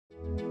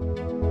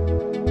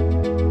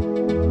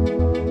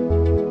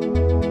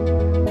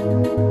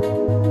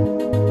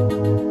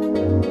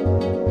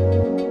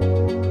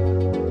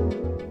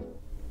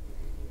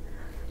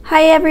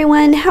Hi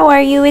everyone, how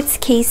are you? It's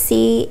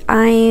Casey.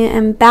 I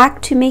am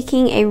back to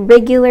making a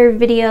regular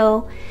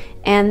video,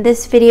 and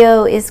this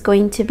video is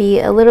going to be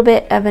a little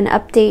bit of an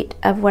update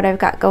of what I've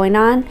got going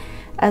on,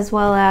 as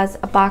well as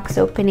a box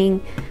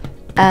opening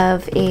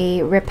of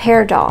a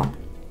repair doll.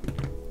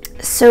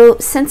 So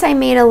since I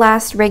made a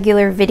last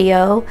regular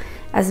video,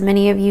 as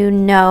many of you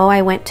know,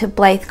 I went to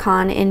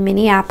BlethCon in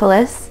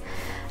Minneapolis.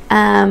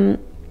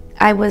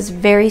 I was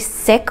very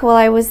sick while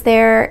I was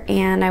there,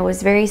 and I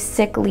was very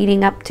sick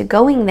leading up to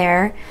going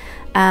there.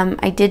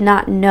 I did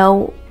not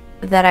know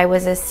that I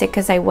was as sick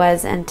as I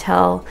was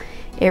until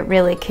it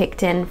really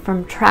kicked in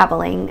from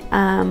traveling.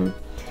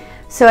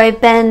 So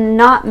I've been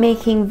not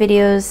making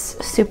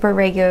videos super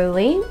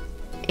regularly,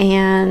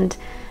 and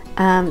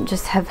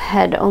just have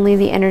had only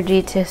the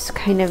energy to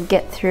kind of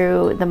get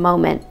through the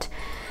moment.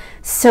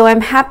 So I'm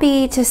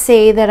happy to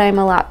say that I'm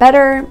a lot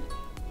better,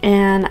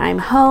 and I'm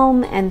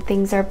home and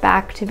things are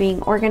back to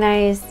being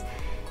organized,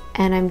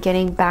 and I'm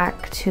getting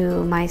back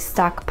to my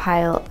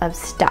stockpile of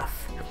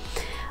stuff.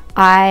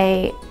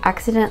 I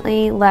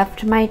accidentally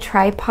left my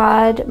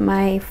tripod,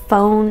 my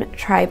phone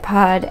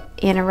tripod,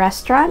 in a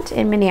restaurant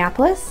in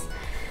Minneapolis.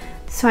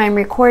 So I'm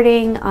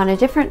recording on a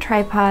different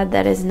tripod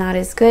that is not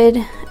as good.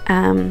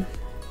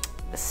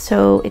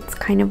 So it's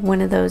kind of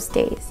one of those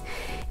days.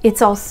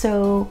 It's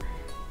also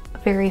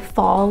very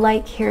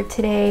fall-like here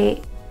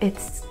today.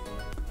 It's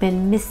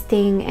been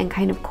misting and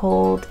kind of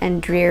cold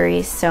and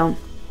dreary, so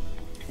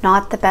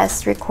not the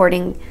best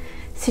recording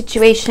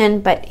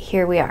situation, but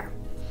here we are.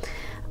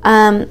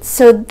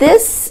 So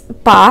this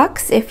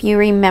box, if you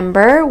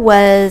remember,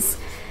 was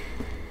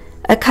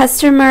a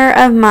customer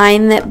of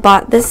mine that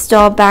bought this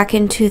doll back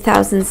in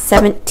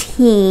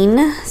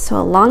 2017,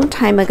 so a long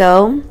time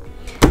ago,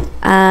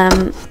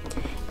 and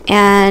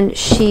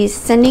she's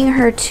sending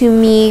her to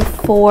me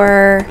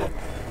for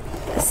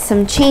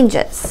some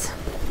changes.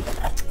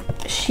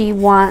 She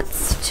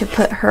wants to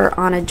put her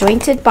on a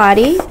jointed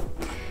body.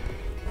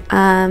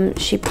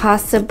 She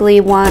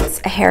possibly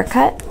wants a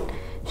haircut.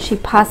 She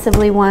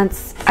possibly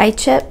wants eye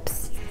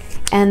chips.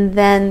 And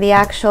then the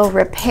actual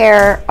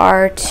repair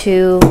are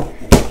to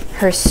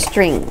her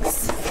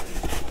strings.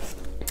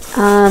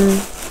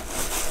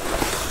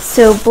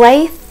 So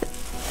Blythe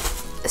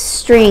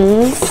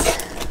strings.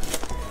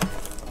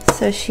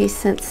 So she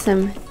sent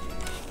some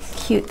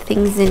cute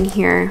things in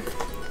here.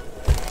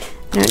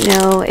 I don't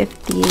know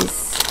if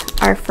these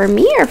are for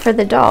me or for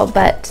the doll,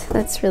 but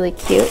that's really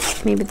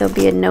cute. Maybe there'll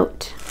be a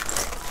note.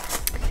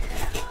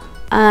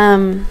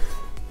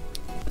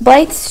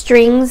 Blythe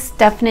strings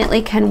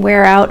definitely can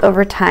wear out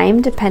over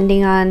time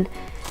depending on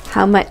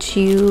how much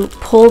you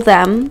pull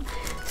them,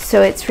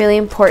 so it's really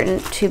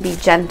important to be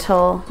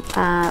gentle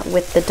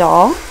with the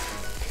doll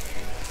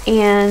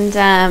and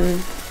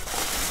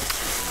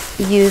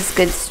use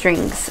good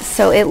strings.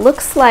 So it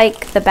looks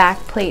like the back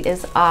plate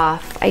is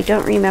off. I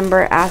don't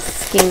remember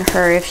asking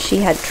her if she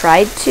had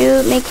tried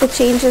to make the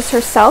changes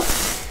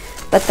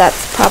herself, but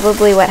that's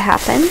probably what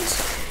happened.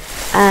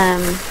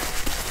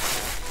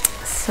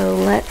 So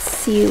let's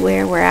see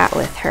where we're at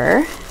with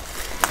her.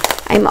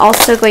 I'm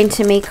also going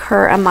to make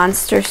her a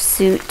monster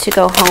suit to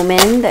go home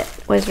in that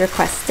was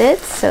requested,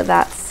 so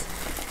that's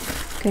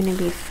going to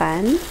be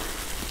fun.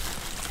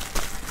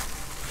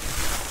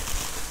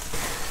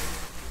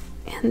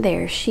 And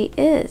there she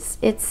is.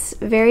 It's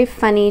very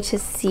funny to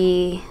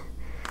see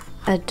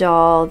a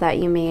doll that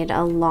you made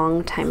a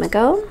long time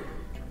ago.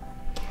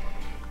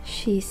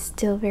 She's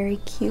still very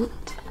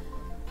cute.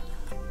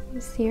 You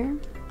see her?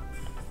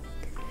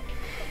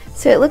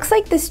 So it looks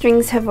like the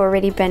strings have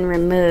already been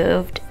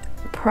removed.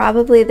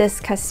 Probably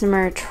this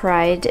customer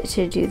tried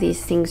to do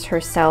these things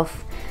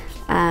herself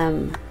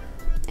and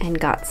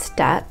got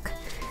stuck.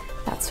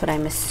 That's what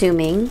I'm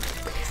assuming.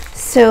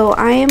 So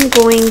I am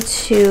going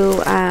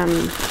to,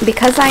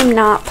 because I'm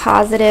not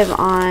positive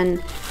on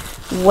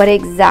what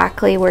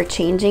exactly we're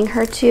changing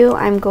her to,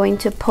 I'm going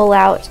to pull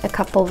out a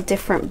couple of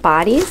different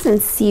bodies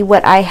and see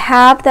what I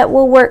have that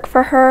will work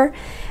for her.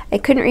 I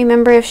couldn't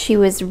remember if she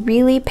was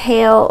really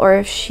pale or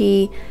if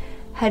she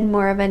had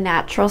more of a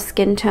natural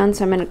skin tone,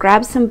 so I'm going to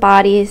grab some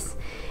bodies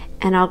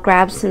and I'll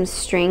grab some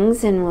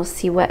strings and we'll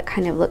see what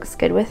kind of looks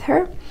good with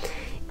her.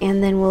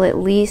 And then we'll at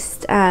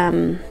least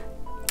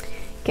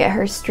get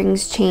her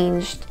strings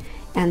changed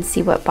and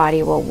see what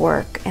body will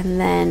work, and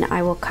then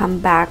I will come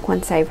back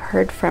once I've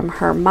heard from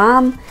her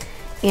mom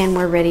and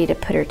we're ready to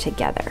put her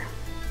together.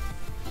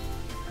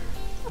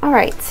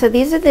 Alright, so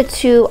these are the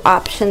two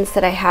options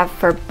that I have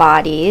for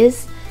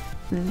bodies.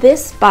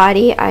 This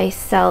body I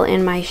sell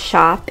in my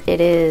shop.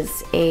 It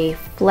is a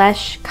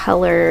flesh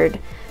colored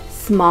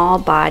small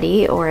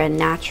body or a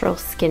natural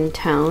skin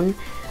tone,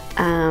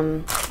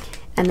 and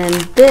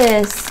then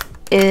this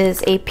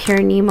is a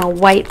Pure Nemo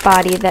white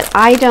body that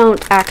I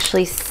don't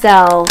actually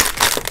sell,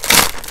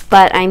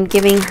 but I'm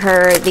giving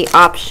her the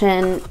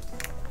option,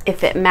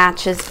 if it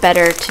matches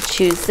better, to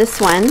choose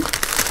this one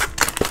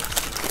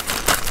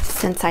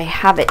since I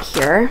have it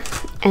here,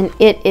 and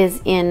it is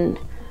in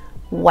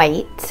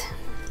white.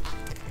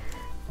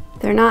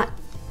 They're not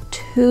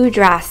too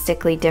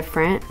drastically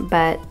different,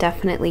 but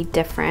definitely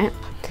different.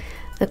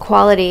 the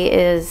quality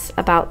is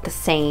about the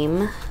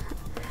same.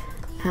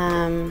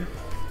 And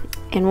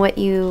what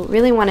you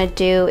really want to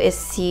do is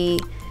see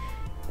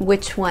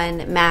which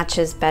one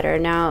matches better.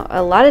 Now,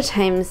 a lot of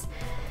times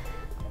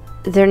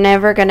they're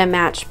never going to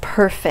match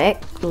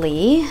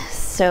perfectly,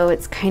 so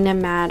it's kind of a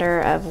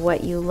matter of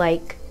what you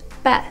like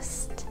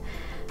best.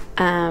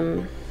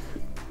 And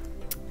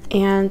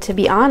to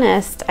be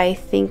honest, I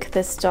think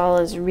this doll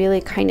is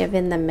really kind of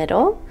in the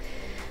middle,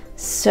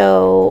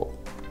 so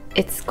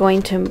it's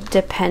going to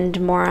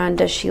depend more on,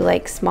 does she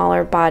like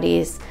smaller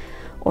bodies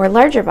or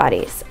larger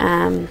bodies.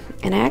 And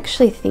I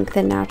actually think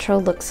the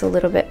natural looks a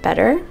little bit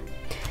better.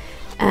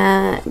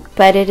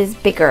 But it is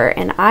bigger,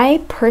 and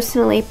I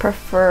personally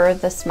prefer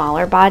the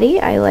smaller body.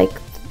 I like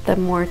the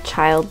more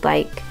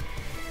childlike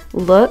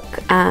look,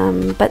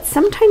 but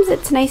sometimes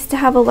it's nice to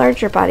have a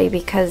larger body,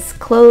 because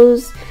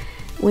clothes,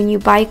 when you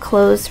buy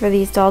clothes for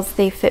these dolls,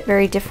 they fit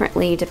very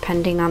differently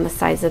depending on the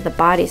size of the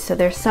body. So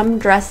there's some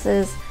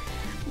dresses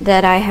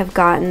that I have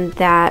gotten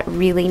that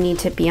really need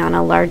to be on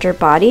a larger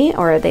body,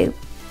 or they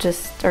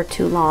just are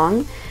too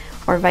long,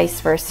 or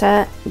vice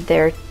versa.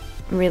 They're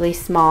really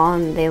small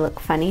and they look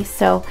funny.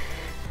 So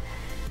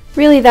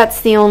really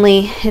that's the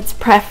only, it's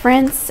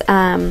preference,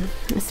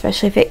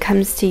 especially if it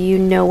comes to, you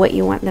know, what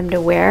you want them to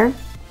wear.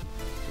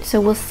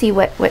 So we'll see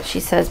what she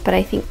says, but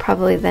I think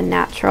probably the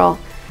natural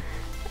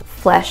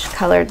flesh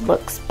colored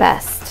looks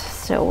best.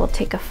 So we'll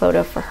take a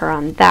photo for her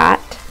on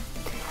that.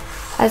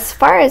 As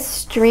far as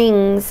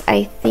strings,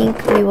 I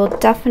think we will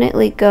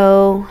definitely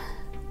go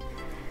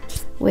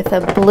with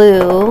a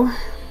blue. I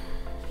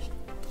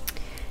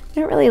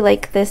don't really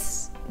like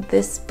this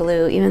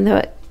blue, even though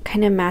it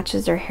kind of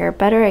matches her hair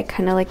better. I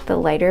kind of like the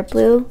lighter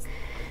blue.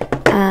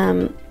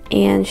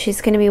 And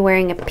she's going to be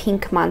wearing a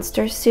pink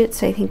monster suit,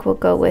 so I think we'll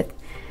go with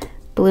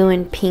blue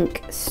and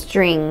pink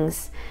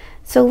strings.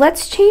 So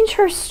let's change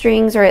her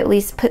strings, or at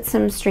least put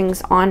some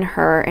strings on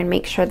her and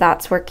make sure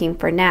that's working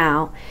for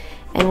now.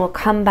 And we'll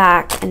come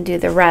back and do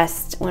the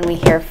rest when we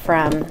hear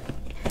from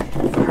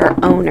her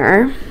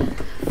owner.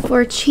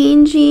 For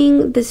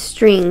changing the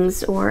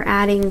strings or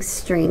adding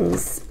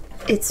strings,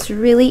 it's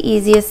really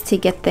easiest to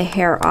get the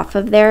hair off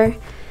of there.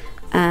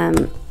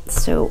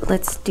 So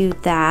let's do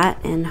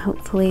that, and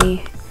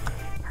hopefully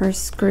her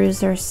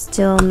screws are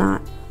still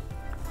not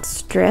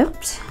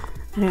stripped.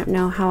 I don't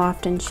know how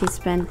often she's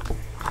been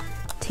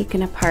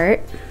taken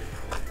apart.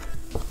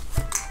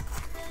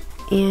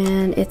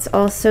 And it's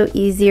also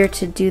easier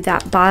to do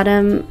that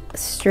bottom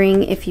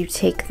string if you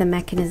take the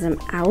mechanism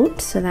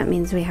out. So that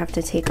means we have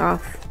to take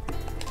off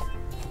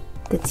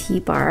the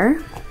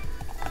T-bar.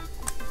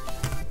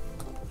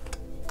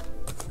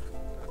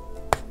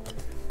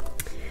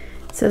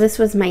 So this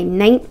was my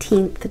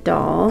 19th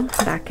doll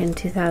back in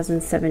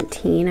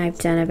 2017. I've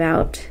done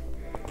about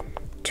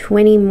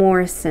 20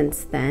 more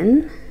since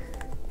then.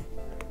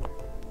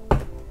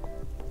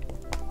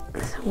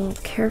 So we'll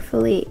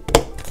carefully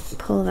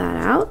pull that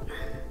out.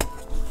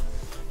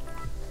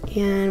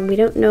 And we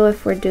don't know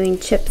if we're doing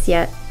chips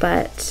yet,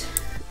 but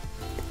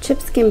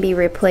chips can be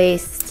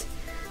replaced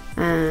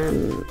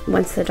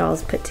once the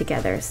doll's put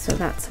together, so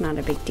that's not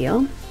a big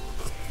deal.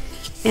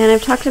 And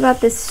I've talked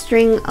about this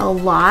string a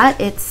lot.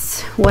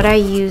 It's what I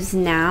use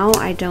now.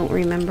 I don't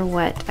remember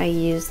what I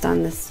used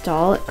on this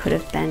doll. It could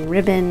have been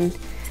ribbon,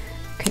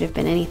 could have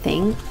been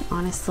anything,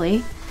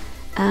 honestly.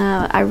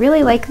 I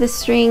really like this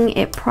string.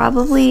 It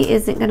probably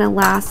isn't going to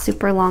last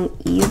super long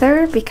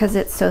either because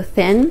it's so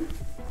thin.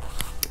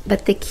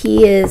 But the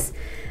key is,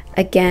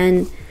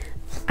 again,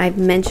 I've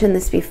mentioned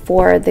this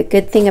before, the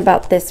good thing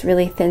about this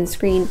really thin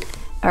string,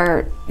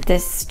 or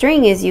this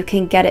string, is you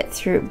can get it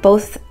through,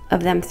 both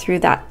of them through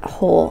that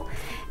hole,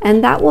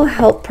 and that will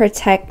help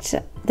protect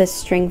the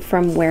string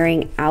from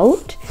wearing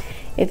out.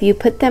 If you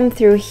put them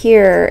through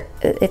here,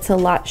 it's a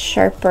lot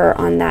sharper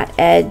on that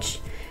edge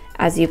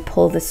as you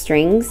pull the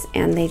strings,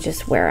 and they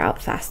just wear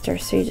out faster.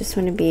 So you just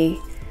want to be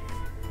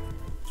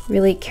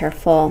really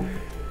careful.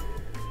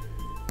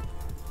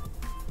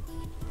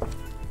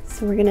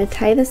 So we're going to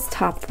tie this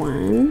top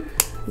one,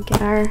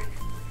 get our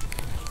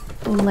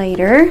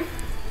lighter.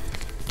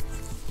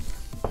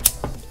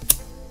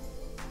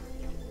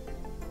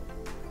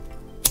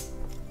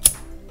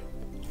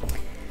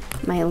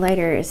 My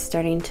lighter is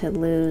starting to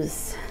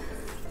lose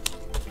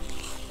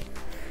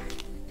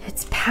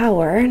its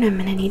power, and I'm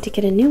going to need to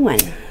get a new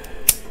one.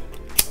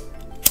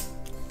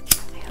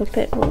 I hope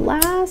it will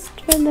last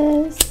for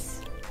this.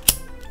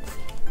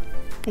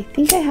 I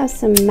think I have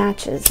some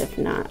matches. If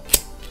not,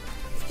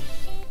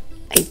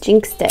 I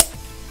jinxed it.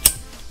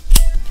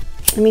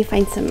 Let me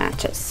find some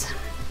matches.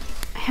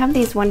 I have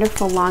these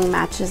wonderful long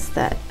matches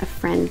that a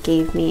friend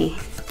gave me,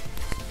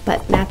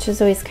 but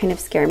matches always kind of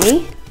scare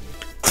me.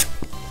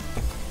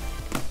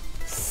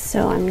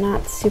 So I'm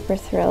not super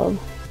thrilled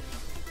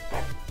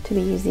to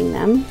be using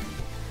them.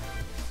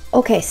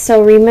 Okay,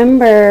 so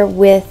remember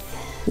with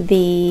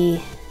the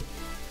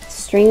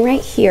string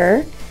right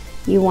here,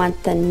 you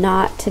want the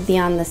knot to be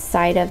on the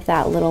side of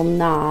that little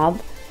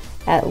knob.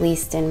 At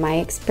least in my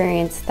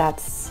experience,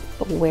 that's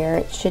where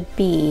it should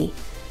be.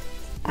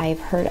 I've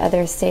heard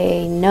others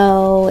say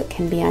no, it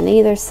can be on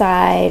either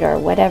side or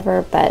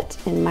whatever, but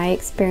in my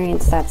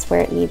experience, that's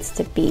where it needs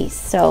to be.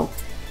 So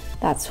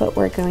that's what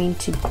we're going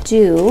to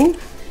do.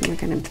 We're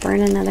going to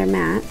burn another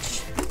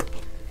match.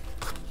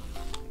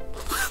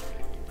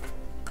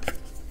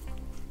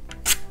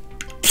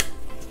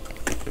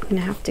 I'm going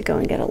to have to go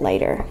and get a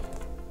lighter.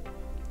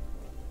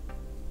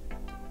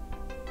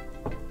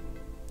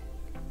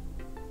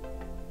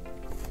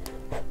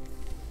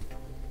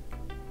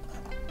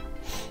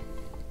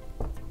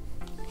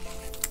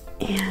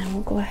 And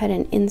we'll go ahead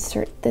and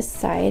insert this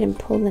side and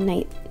pull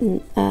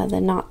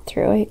the knot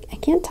through. I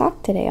can't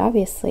talk today,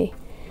 obviously.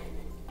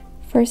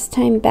 First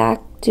time back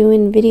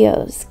doing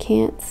videos,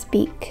 can't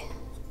speak.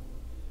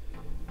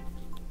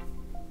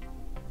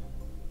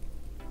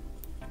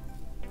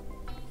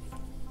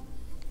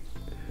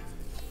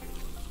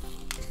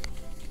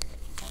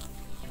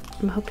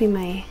 I'm hoping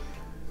my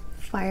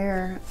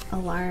fire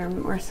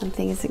alarm or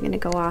something isn't going to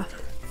go off.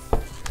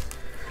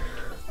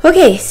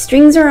 Okay,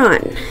 strings are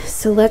on.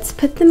 So let's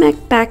put the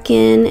mech back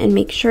in and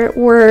make sure it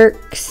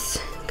works,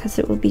 because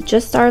it will be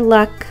just our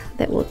luck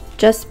that we'll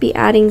just be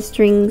adding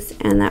strings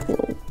and that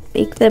will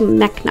make the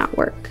mech not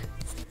work.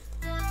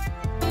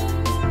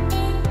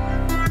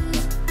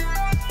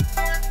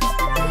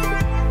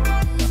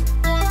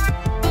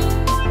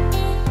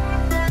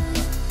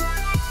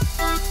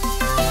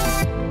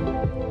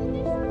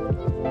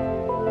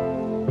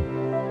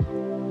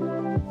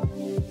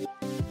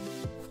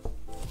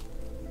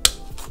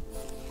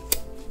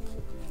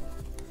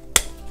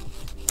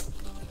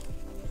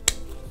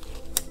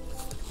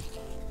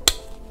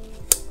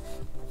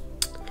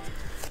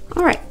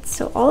 Alright,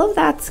 so all of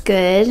that's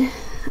good.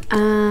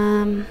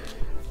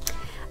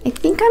 I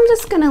think I'm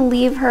just going to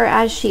leave her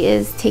as she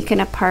is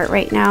taken apart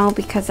right now,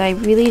 because I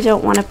really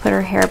don't want to put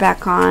her hair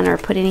back on or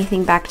put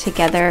anything back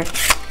together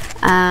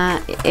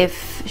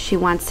if she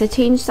wants to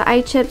change the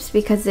eye chips,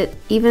 because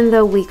even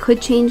though we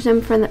could change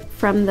them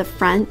from the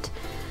front,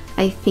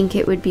 I think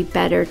it would be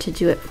better to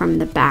do it from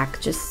the back,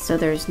 just so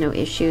there's no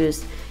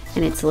issues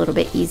and it's a little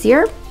bit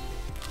easier.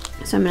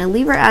 So I'm going to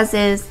leave her as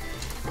is,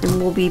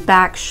 and we'll be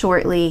back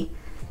shortly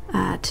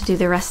to do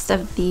the rest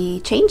of the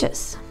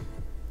changes.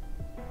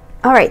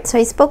 All right, so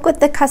I spoke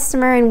with the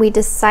customer and we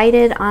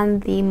decided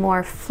on the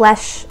more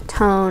flesh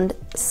toned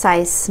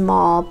size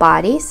small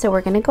body. So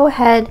we're gonna go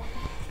ahead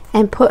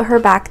and put her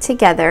back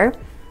together.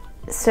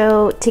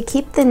 So to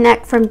keep the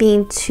neck from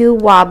being too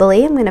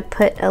wobbly, I'm gonna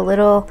put a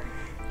little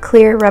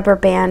clear rubber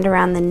band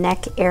around the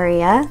neck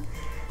area.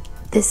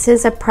 This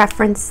is a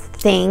preference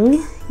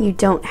thing. You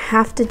don't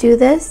have to do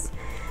this.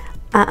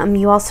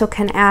 You also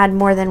can add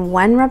more than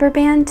one rubber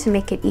band to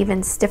make it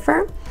even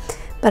stiffer,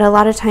 but a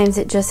lot of times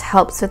it just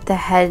helps with the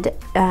head.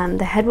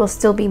 The head will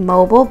still be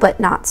mobile, but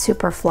not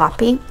super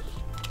floppy.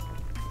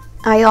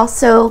 I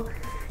also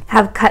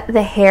have cut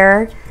the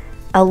hair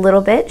a little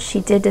bit. She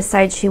did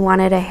decide she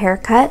wanted a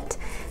haircut.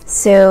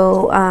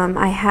 So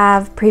I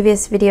have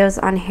previous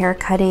videos on hair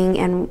cutting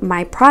and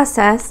my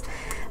process,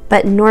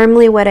 but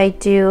normally what I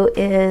do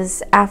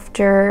is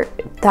after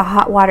the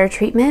hot water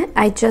treatment,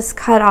 I just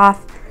cut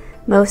off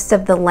most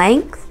of the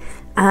length.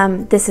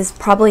 This is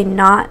probably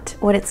not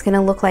what it's going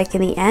to look like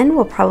in the end.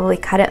 We'll probably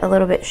cut it a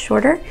little bit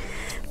shorter,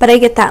 but I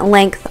get that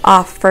length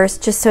off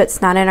first just so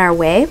it's not in our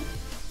way.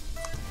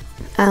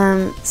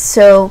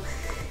 So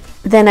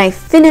then I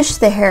finish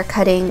the hair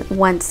cutting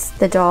once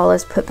the doll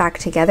is put back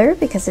together,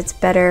 because it's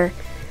better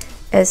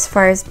as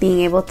far as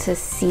being able to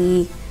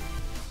see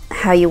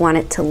how you want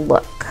it to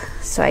look.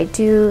 So I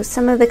do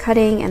some of the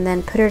cutting and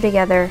then put her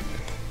together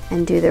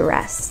and do the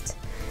rest.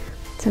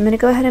 So I'm going to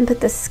go ahead and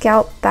put the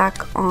scalp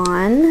back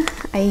on.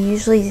 I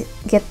usually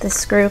get the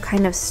screw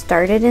kind of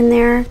started in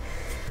there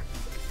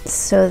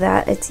so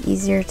that it's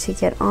easier to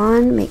get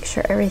on. Make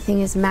sure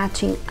everything is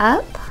matching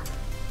up.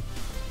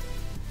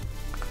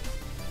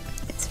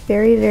 It's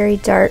very, very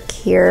dark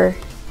here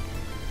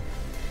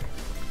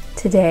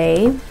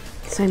today,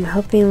 so I'm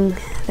hoping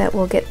that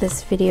we'll get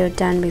this video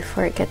done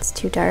before it gets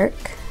too dark.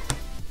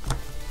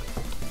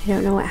 I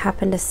don't know what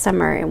happened to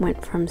summer. It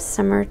went from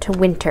summer to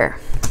winter.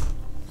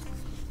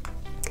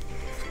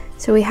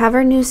 So we have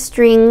our new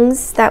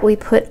strings that we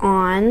put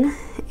on,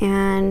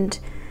 and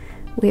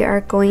we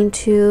are going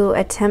to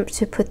attempt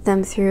to put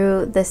them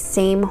through the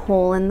same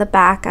hole in the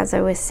back. As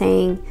I was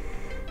saying,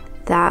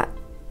 that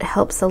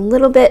helps a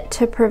little bit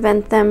to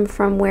prevent them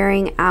from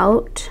wearing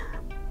out,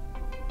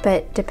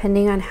 but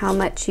depending on how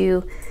much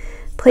you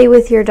play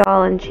with your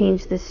doll and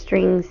change the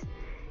strings,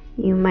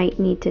 you might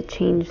need to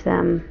change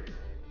them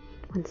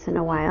once in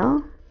a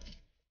while.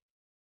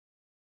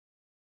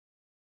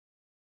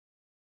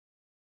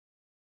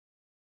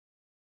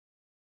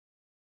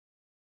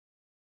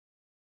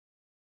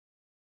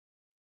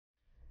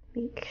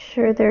 Make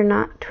sure they're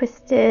not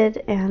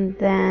twisted, and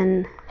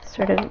then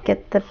sort of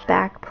get the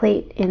back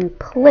plate in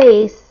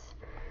place.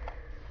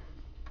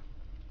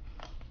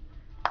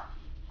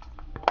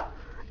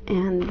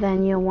 And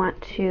then you'll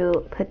want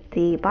to put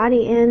the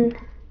body in.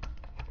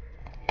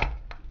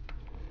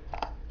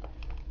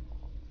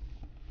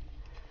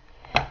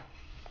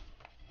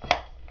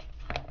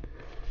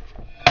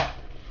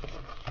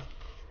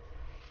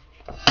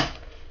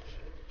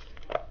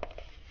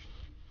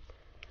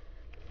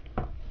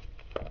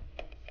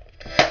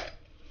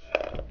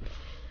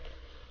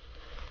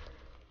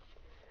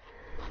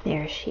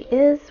 there she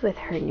is with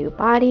her new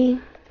body.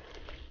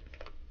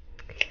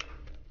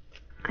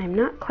 I'm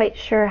not quite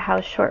sure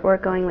how short we're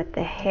going with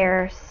the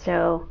hair,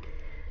 so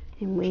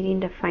I'm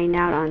waiting to find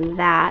out on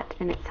that.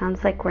 And it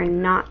sounds like we're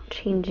not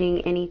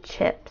changing any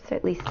chips,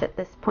 at least at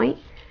this point.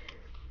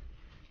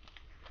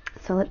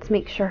 So let's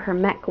make sure her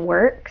mech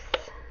works.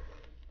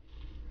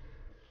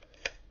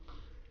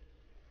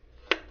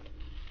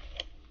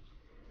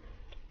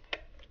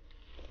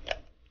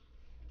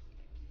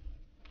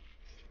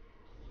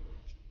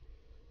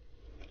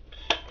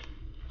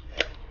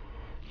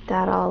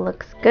 That all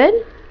looks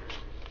good.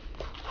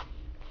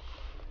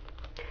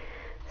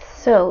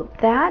 So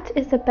that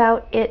is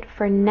about it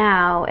for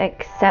now,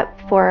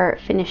 except for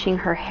finishing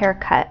her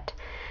haircut.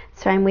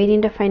 So I'm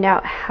waiting to find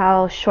out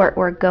how short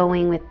we're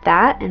going with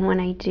that, and when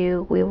I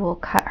do, we will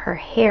cut her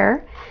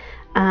hair.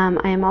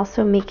 I am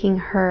also making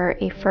her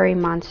a furry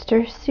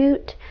monster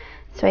suit,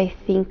 so I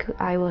think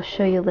I will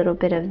show you a little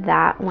bit of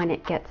that when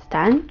it gets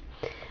done.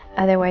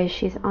 Otherwise,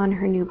 she's on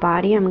her new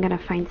body. I'm going to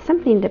find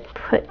something to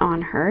put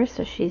on her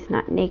so she's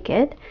not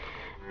naked.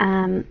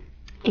 And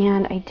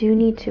I do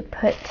need to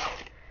put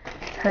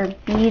her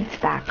beads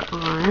back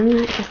on.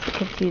 I guess I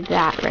could do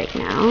that right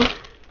now.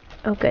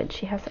 Oh good,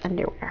 she has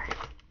underwear.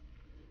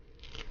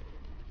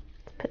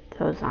 Let's put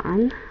those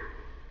on.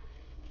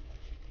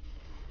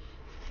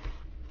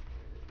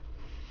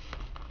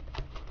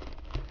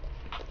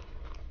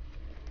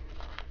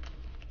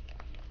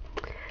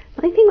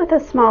 The only thing with a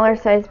smaller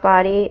size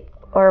body,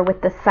 or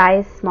with the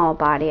size small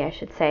body I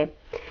should say,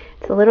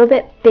 it's a little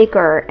bit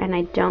bigger and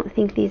I don't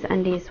think these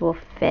undies will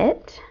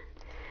fit.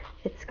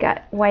 It's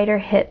got wider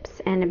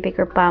hips and a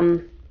bigger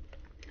bum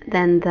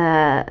than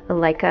the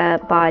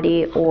Leica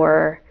body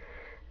or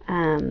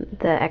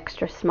the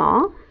extra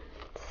small.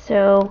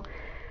 So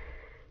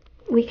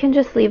we can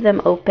just leave them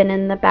open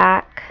in the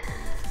back,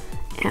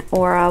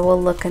 or I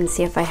will look and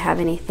see if I have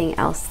anything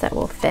else that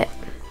will fit.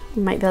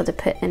 You might be able to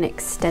put an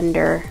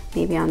extender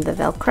maybe on the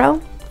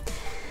Velcro.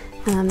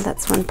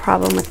 That's one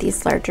problem with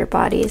these larger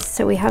bodies.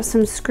 So we have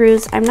some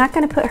screws. I'm not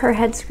going to put her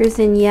head screws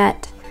in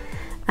yet.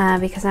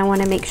 Because I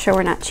want to make sure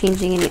we're not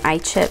changing any eye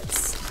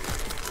chips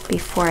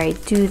before I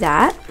do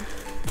that.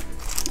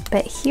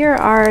 But here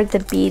are the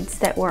beads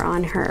that were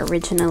on her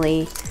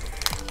originally.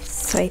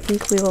 So I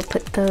think we will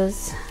put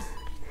those.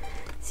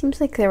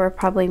 Seems like there were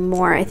probably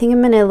more. I think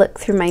I'm going to look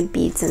through my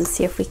beads and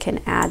see if we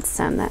can add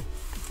some. That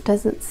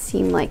doesn't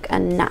seem like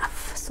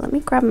enough. So let me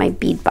grab my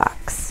bead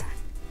box.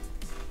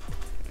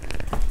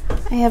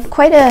 I have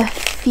quite a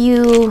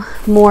few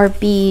more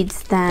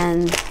beads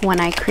than when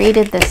I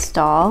created this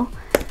doll.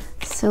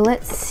 So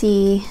let's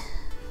see,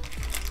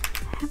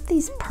 I have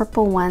these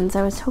purple ones.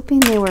 I was hoping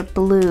they were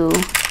blue,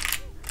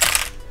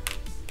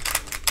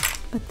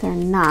 but they're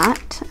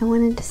not. I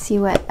wanted to see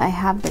what I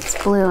have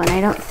that's blue, and I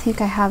don't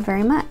think I have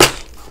very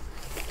much,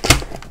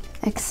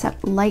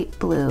 except light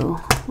blue,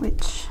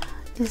 which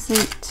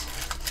isn't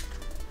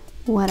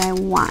what I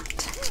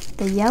want.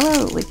 The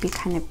yellow would be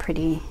kind of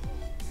pretty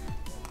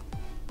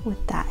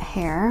with that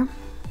hair.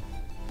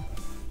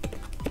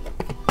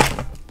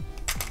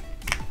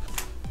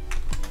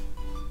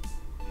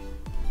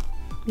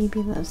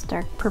 Maybe those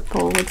dark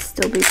purple would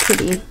still be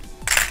pretty.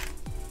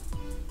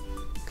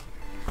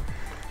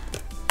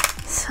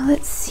 So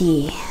let's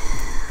see.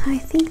 I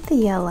think the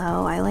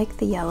yellow, I like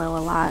the yellow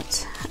a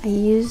lot. I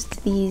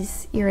used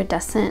these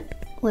iridescent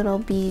little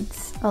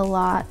beads a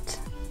lot.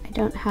 I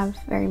don't have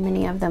very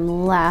many of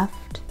them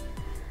left.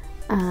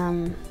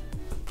 And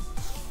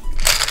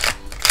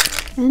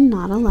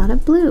not a lot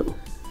of blue.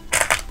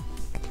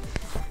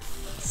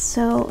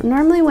 So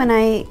normally when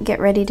I get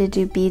ready to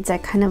do beads, I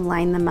kind of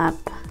line them up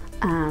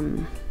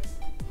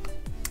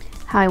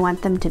how I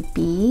want them to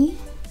be,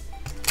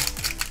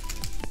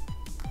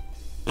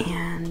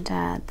 and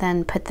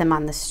then put them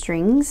on the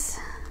strings.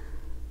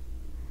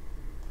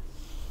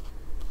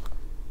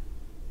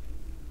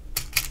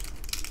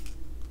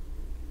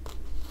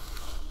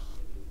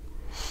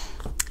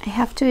 I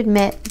have to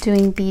admit,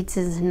 doing beads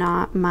is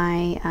not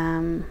my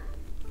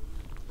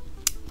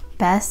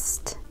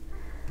best.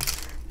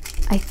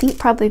 I think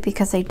probably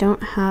because I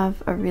don't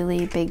have a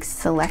really big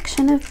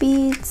selection of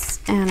beads,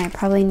 and I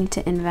probably need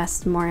to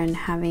invest more in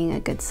having a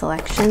good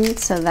selection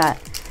so that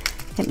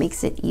it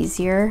makes it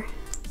easier.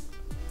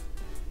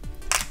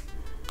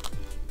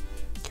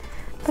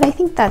 But I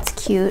think that's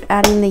cute.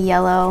 Adding the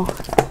yellow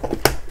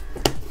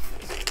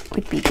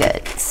would be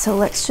good. So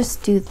let's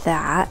just do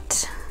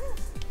that.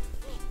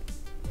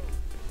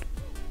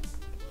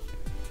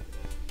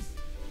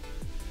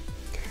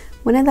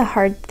 One of the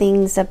hard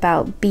things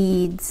about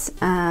beads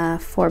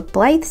for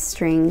Blythe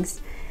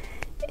strings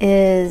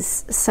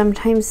is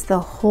sometimes the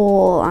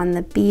hole on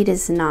the bead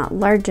is not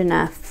large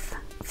enough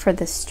for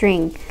the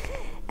string.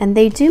 And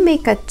they do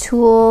make a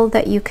tool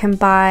that you can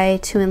buy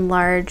to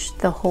enlarge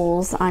the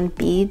holes on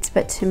beads,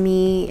 but to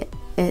me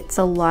it's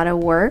a lot of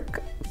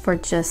work for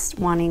just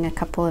wanting a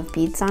couple of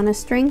beads on a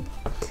string.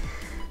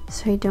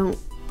 So I don't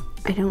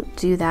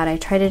do that. I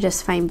try to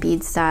just find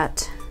beads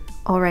that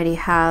already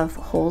have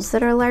holes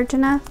that are large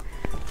enough.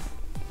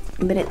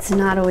 But it's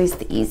not always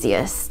the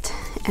easiest.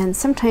 And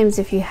sometimes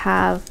if you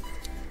have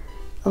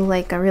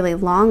like a really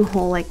long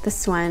hole like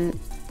this one,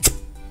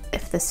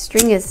 if the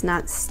string is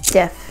not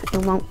stiff,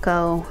 it won't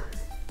go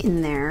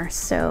in there.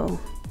 So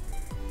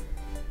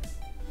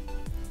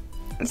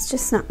it's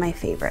just not my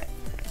favorite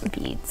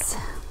beads.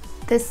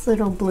 This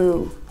little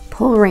blue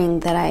pull ring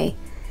that I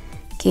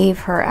gave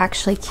her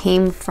actually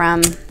came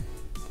from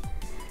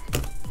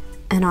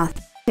an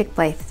authentic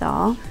Blythe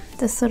doll.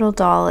 This little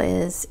doll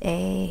is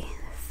a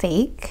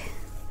fake.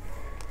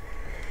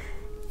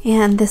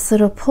 And this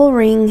little pull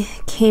ring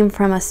came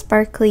from a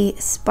Sparkly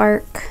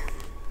Spark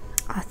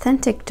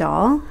authentic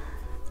doll,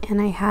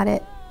 and I had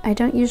it. I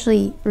don't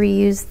usually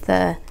reuse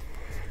the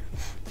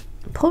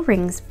pull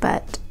rings,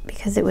 but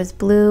because it was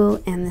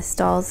blue and this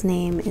doll's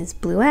name is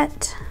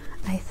Bluette,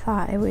 I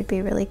thought it would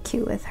be really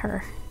cute with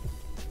her.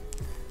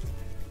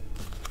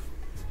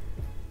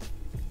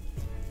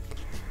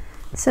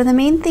 So the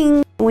main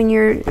thing when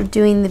you're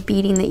doing the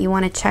beading that you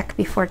want to check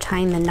before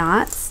tying the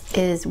knots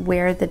is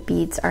where the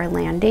beads are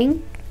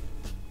landing.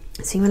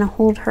 So you want to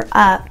hold her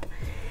up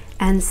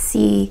and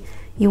see,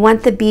 you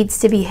want the beads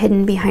to be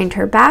hidden behind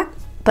her back,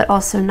 but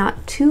also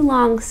not too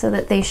long so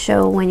that they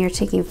show when you're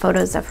taking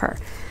photos of her.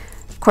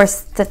 Of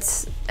course,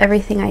 that's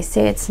everything I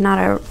say. It's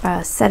not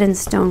a set in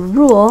stone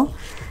rule,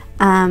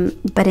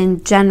 but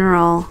in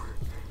general,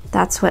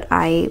 that's what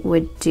I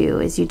would do,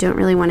 is you don't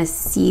really want to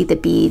see the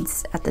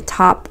beads at the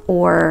top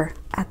or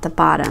at the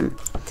bottom.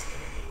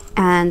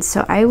 And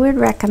so I would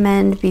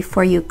recommend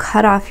before you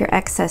cut off your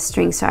excess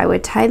string, so I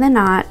would tie the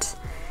knot,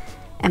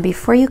 and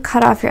before you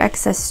cut off your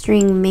excess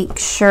string, make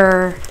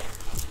sure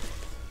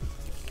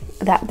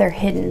that they're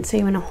hidden. So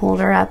you want to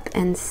hold her up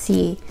and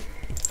see,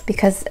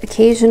 because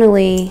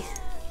occasionally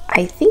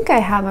I think I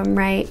have them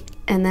right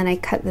and then I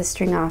cut the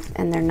string off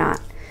and they're not.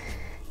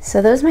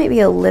 So those might be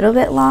a little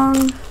bit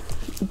long,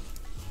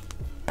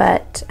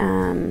 but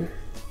I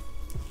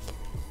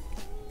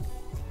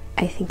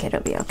think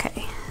it'll be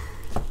okay.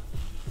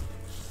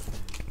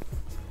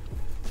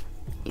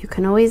 You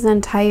can always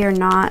untie your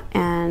knot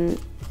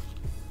and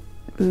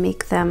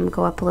make them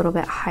go up a little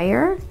bit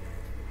higher,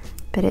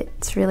 but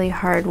it's really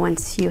hard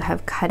once you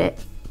have cut it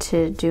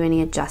to do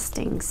any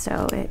adjusting.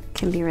 So it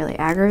can be really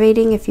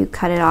aggravating if you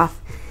cut it off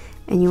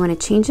and you want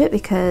to change it,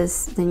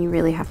 because then you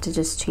really have to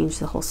just change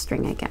the whole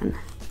string again.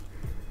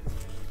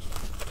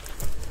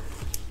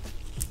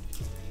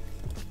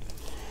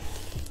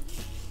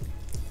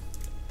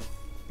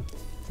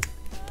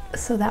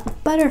 So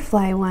that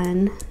butterfly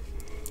one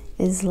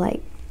is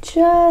like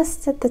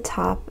just at the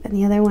top and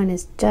the other one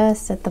is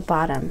just at the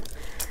bottom.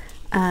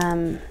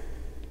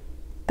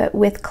 But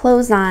with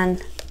clothes on,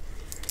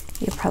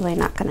 you're probably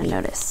not going to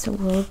notice. So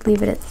we'll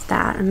leave it at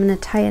that. I'm going to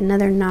tie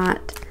another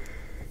knot,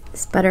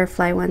 this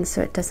butterfly one,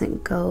 so it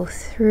doesn't go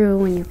through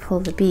when you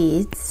pull the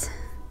beads.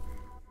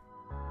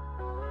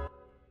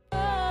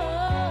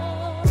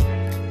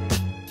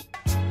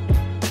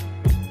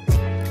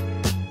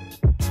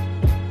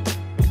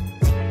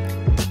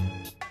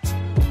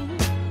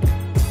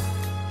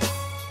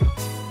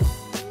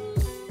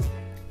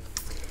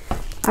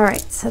 All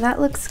right, so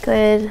that looks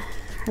good.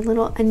 Her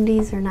little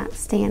undies are not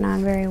staying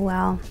on very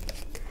well.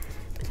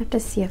 I have to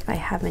see if I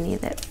have any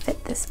that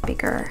fit this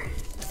bigger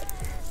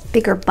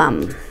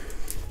bum.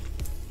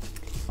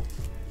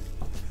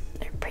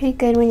 They're pretty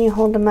good when you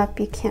hold them up.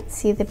 You can't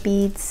see the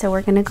beads, so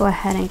we're gonna go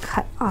ahead and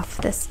cut off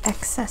this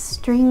excess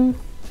string.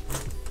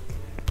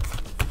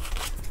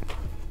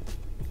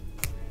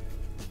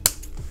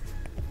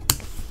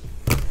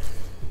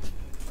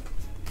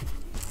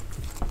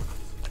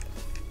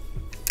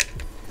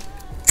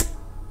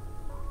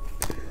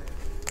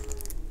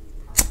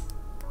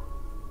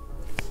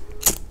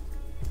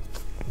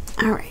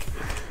 All right.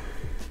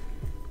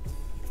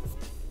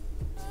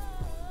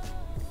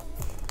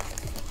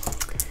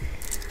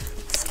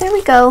 So there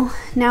we go.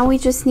 Now we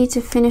just need to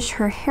finish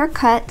her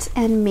haircut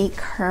and make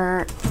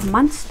her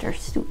monster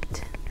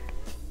suit.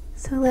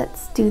 So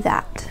let's do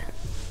that.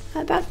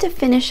 I'm about to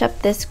finish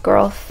up this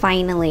girl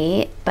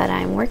finally, but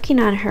I'm working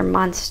on her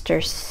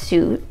monster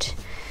suit.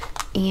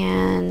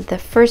 And the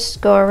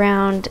first go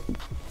around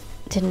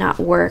did not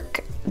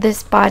work.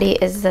 This body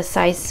is the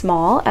size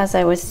small, as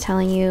I was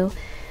telling you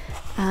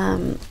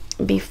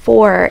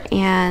before,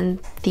 and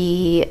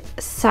the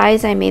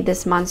size I made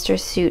this monster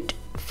suit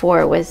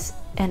for was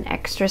an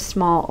extra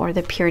small, or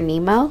the Pure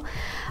Nemo.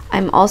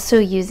 I'm also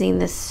using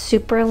this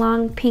super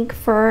long pink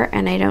fur,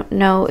 and I don't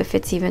know if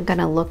it's even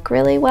gonna look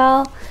really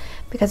well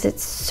because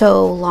it's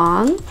so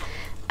long.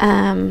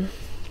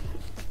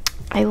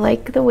 I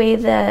like the way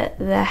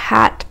the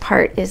hat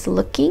part is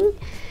looking,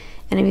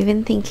 and I'm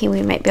even thinking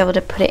we might be able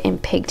to put it in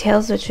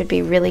pigtails, which would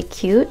be really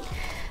cute,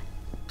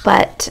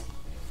 but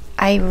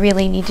I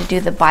really need to do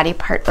the body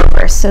part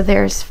over. So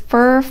there's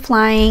fur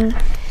flying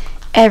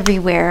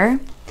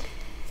everywhere,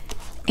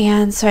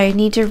 and so I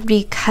need to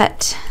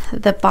recut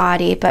the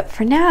body. But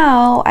for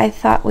now, I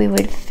thought we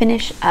would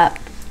finish up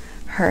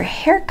her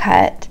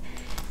haircut,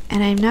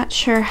 and I'm not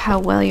sure how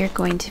well you're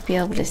going to be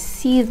able to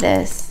see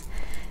this,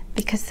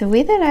 because the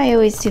way that I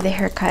always do the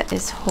haircut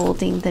is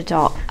holding the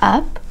doll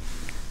up.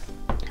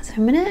 So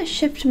I'm gonna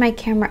shift my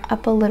camera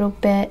up a little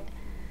bit.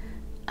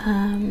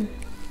 I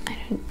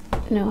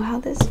don't know how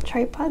this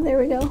tripod, there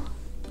we go.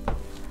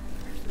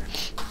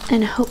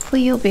 And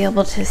hopefully you'll be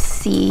able to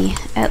see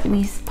at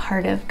least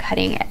part of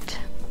cutting it.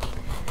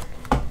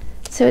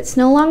 So it's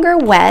no longer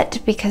wet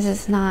because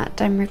it's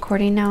not, I'm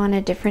recording now on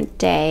a different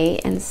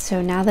day. And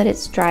so now that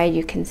it's dried,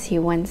 you can see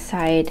one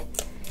side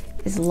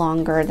is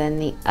longer than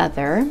the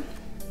other.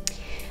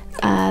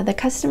 The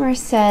customer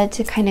said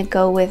to kind of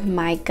go with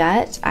my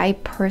gut. I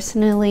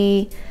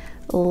personally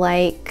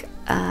like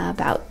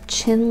about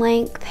chin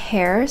length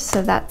hair,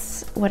 so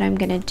that's what I'm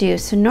gonna do.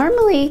 So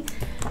normally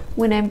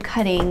when I'm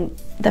cutting,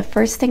 the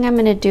first thing I'm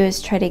gonna do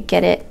is try to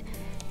get it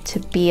to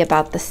be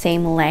about the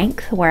same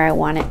length where I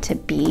want it to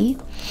be.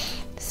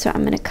 So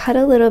I'm gonna cut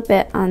a little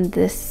bit on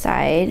this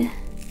side.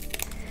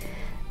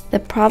 The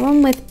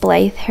problem with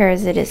Blythe hair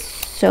is it is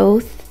so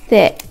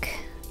thick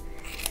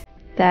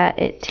that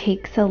it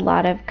takes a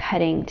lot of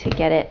cutting to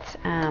get it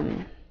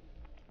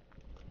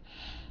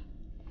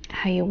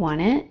how you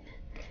want it.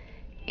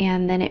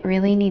 And then it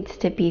really needs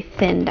to be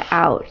thinned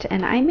out.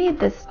 And I made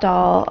this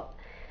doll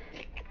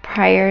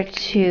prior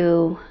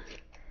to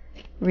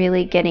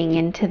really getting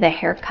into the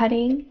hair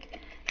cutting,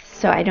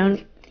 so I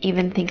don't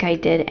even think I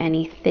did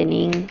any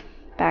thinning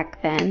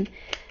back then.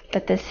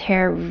 But this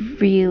hair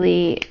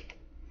really,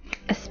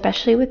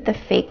 especially with the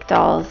fake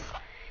dolls,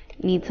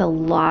 needs a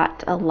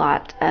lot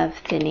of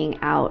thinning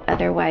out.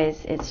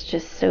 Otherwise it's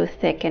just so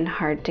thick and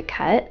hard to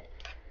cut.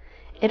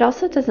 It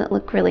also doesn't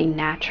look really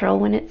natural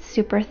when it's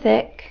super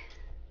thick.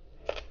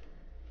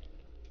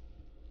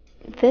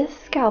 This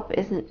scalp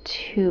isn't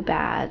too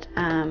bad,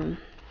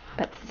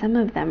 but some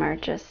of them are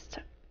just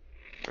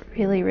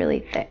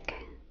really thick.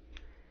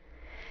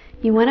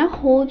 You want to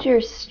hold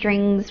your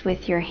strings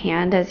with your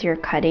hand as you're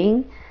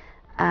cutting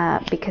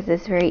because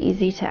it's very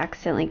easy to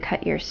accidentally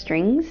cut your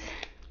strings.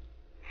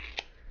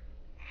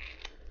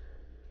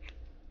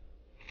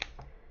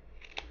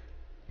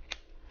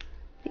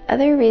 The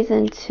other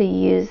reason to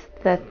use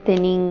the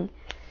thinning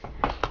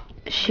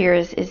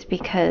shears is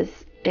because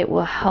it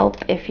will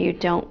help if you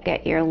don't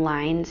get your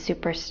line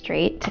super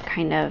straight to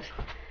kind of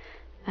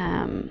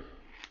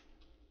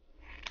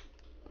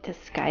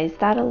disguise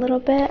that a little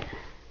bit.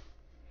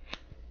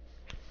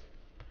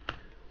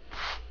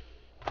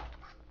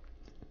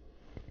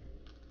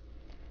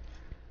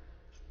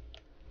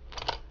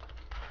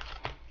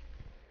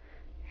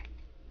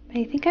 But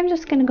I think I'm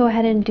just going to go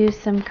ahead and do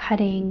some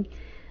cutting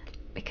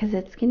because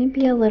it's going to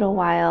be a little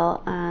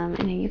while,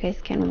 and you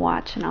guys can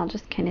watch, and I'll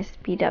just kind of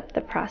speed up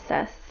the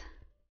process.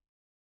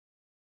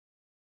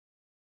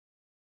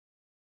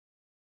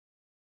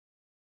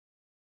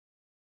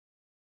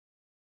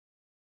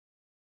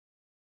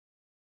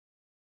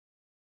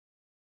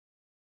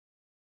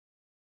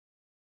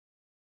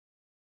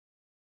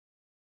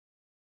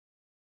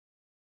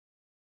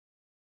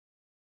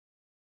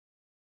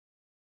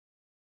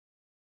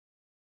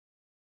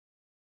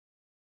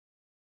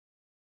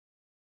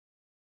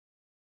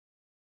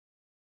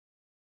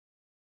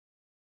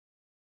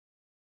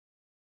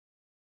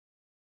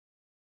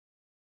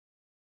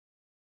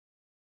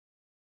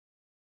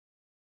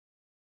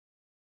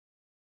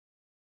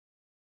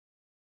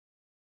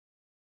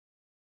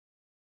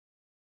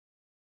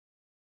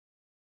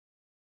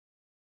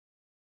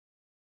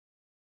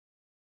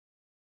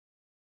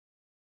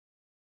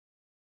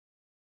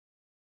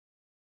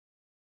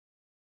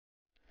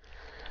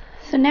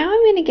 So now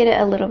I'm going to get it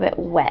a little bit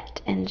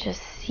wet and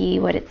just see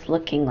what it's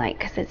looking like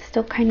because it's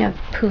still kind of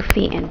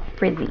poofy and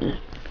frizzy.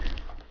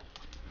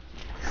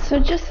 So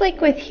just like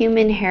with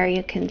human hair,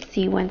 you can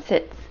see once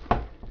it's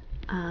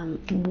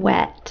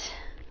wet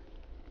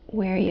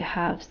where you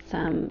have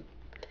some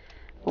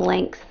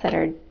lengths that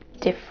are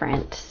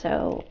different.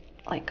 So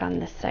like on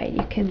this side,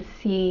 you can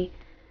see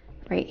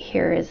right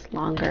here is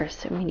longer,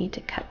 so we need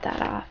to cut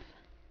that off.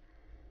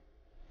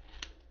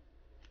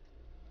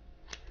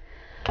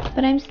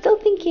 But I'm still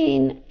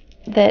thinking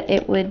that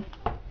it would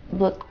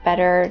look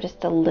better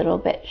just a little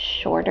bit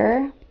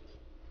shorter.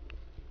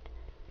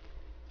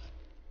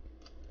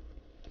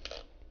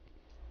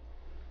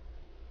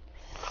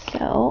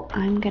 So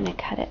I'm going to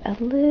cut it a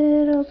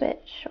little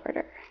bit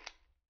shorter.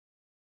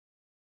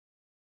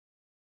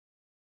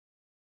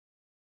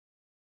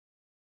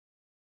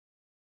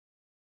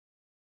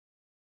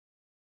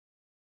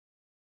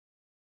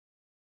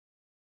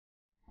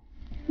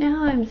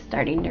 Now I'm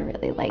starting to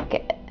really like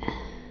it.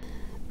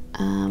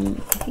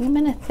 I think I'm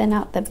going to thin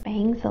out the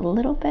bangs a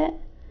little bit.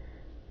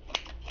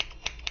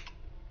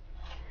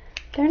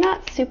 They're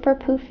not super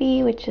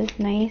poofy, which is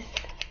nice.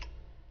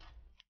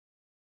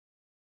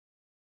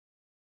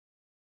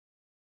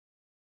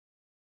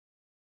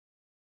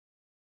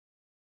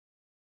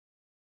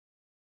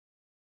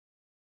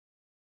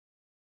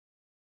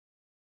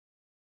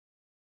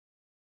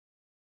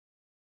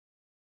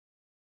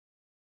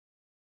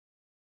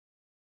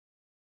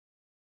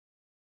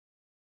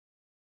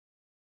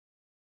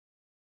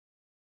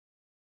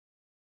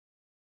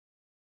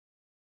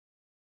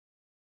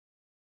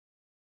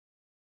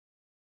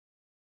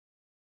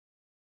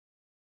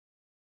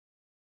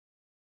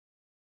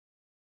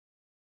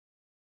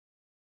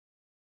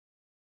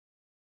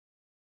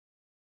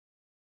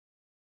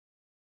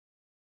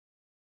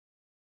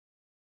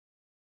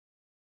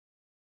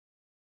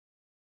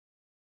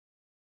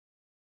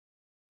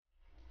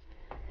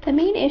 The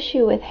main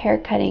issue with hair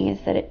cutting is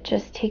that it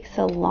just takes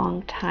a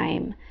long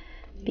time,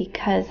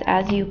 because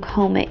as you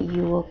comb it,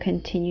 you will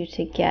continue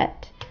to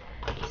get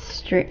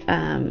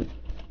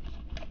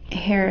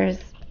hairs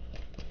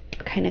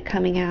kind of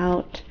coming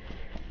out.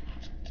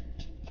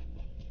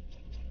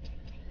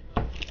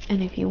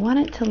 And if you want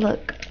it to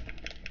look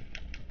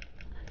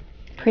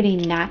pretty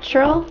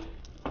natural,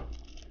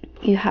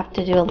 you have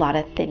to do a lot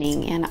of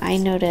thinning. And I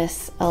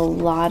notice a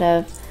lot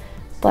of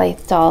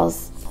Blythe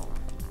dolls,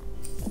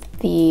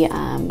 the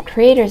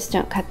creators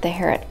don't cut the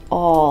hair at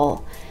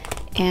all.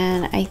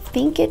 And I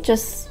think it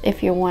just,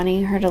 if you're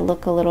wanting her to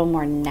look a little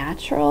more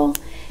natural,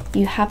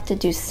 you have to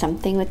do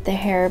something with the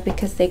hair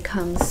because they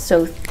come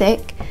so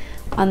thick.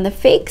 On the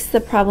fakes,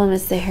 the problem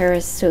is the hair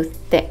is so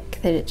thick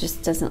that it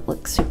just doesn't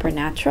look super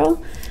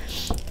natural.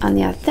 On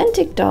the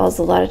authentic dolls,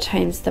 a lot of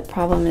times the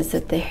problem is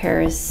that the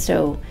hair is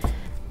so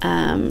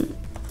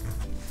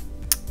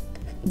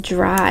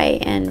dry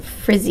and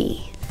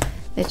frizzy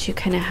that you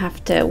kind of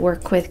have to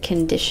work with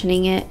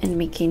conditioning it and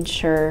making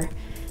sure,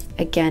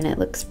 again, it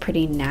looks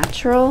pretty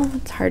natural.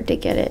 It's hard to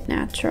get it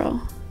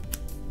natural.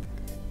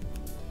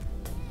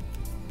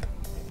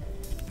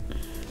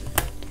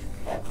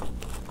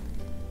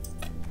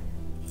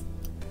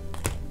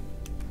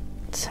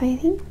 So I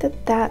think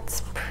that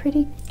that's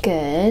pretty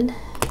good.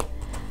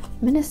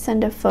 I'm gonna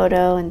send a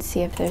photo and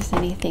see if there's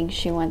anything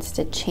she wants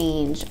to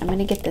change. I'm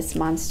gonna get this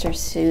monster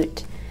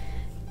suit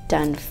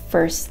done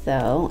first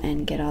though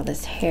and get all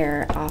this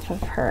hair off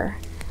of her.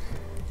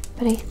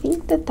 But I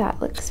think that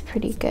that looks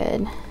pretty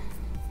good.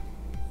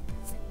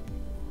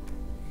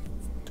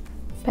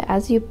 But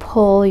as you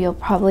pull, you'll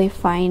probably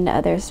find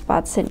other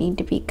spots that need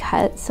to be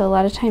cut. So a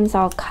lot of times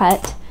I'll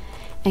cut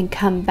and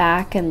come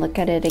back and look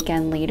at it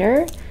again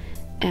later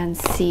and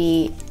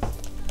see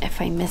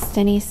if I missed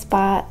any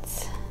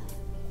spots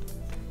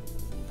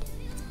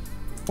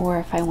or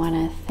if I want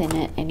to thin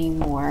it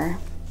anymore.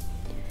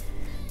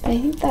 But I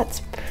think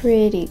that's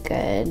pretty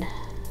good.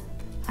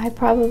 I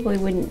probably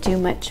wouldn't do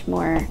much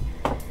more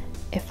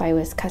if I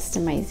was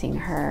customizing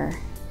her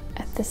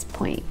at this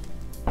point.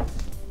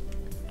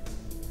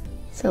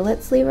 So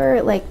let's leave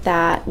her like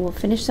that. We'll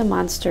finish the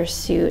monster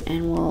suit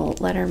and we'll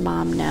let her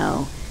mom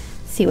know,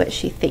 see what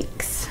she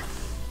thinks.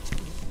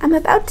 I'm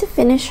about to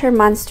finish her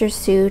monster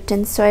suit,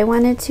 and so I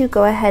wanted to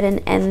go ahead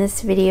and end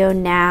this video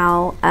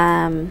now,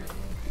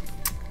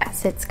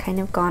 as it's kind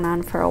of gone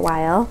on for a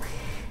while.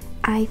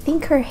 I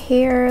think her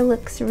hair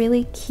looks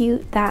really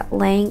cute that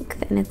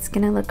length, and it's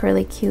gonna look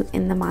really cute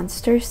in the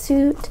monster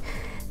suit.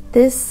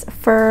 This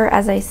fur,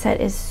 as I said,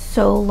 is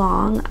so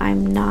long.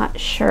 I'm not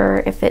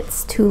sure if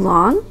it's too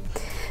long,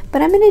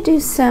 but I'm gonna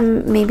do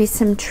maybe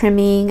some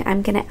trimming.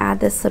 I'm gonna add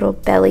this little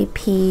belly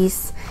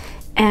piece,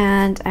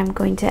 and I'm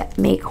going to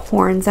make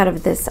horns out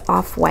of this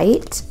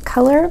off-white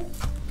color.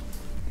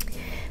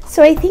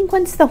 So I think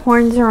once the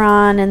horns are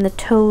on and the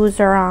toes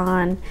are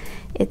on,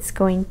 it's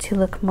going to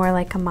look more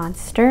like a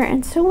monster.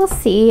 And so we'll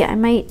see. I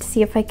might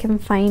see if I can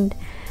find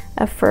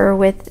a fur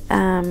with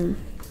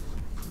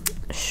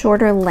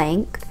shorter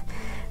length,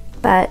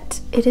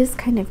 but it is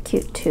kind of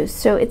cute too.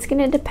 So it's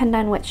going to depend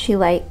on what she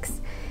likes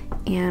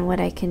and what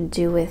I can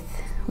do with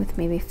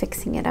maybe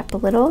fixing it up a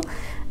little.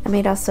 I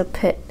might also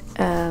put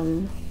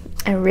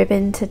a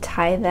ribbon to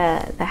tie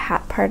the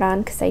hat part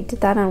on, because I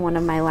did that on one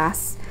of my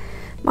last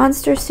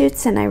monster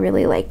suits and I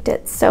really liked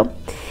it. So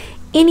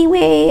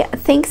anyway,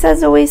 thanks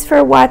as always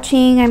for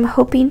watching. I'm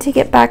hoping to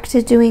get back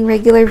to doing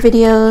regular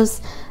videos,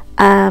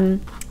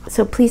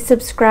 so please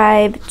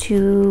subscribe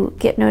to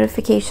get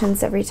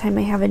notifications every time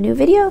I have a new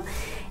video,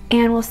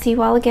 and we'll see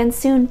you all again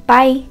soon.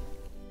 Bye.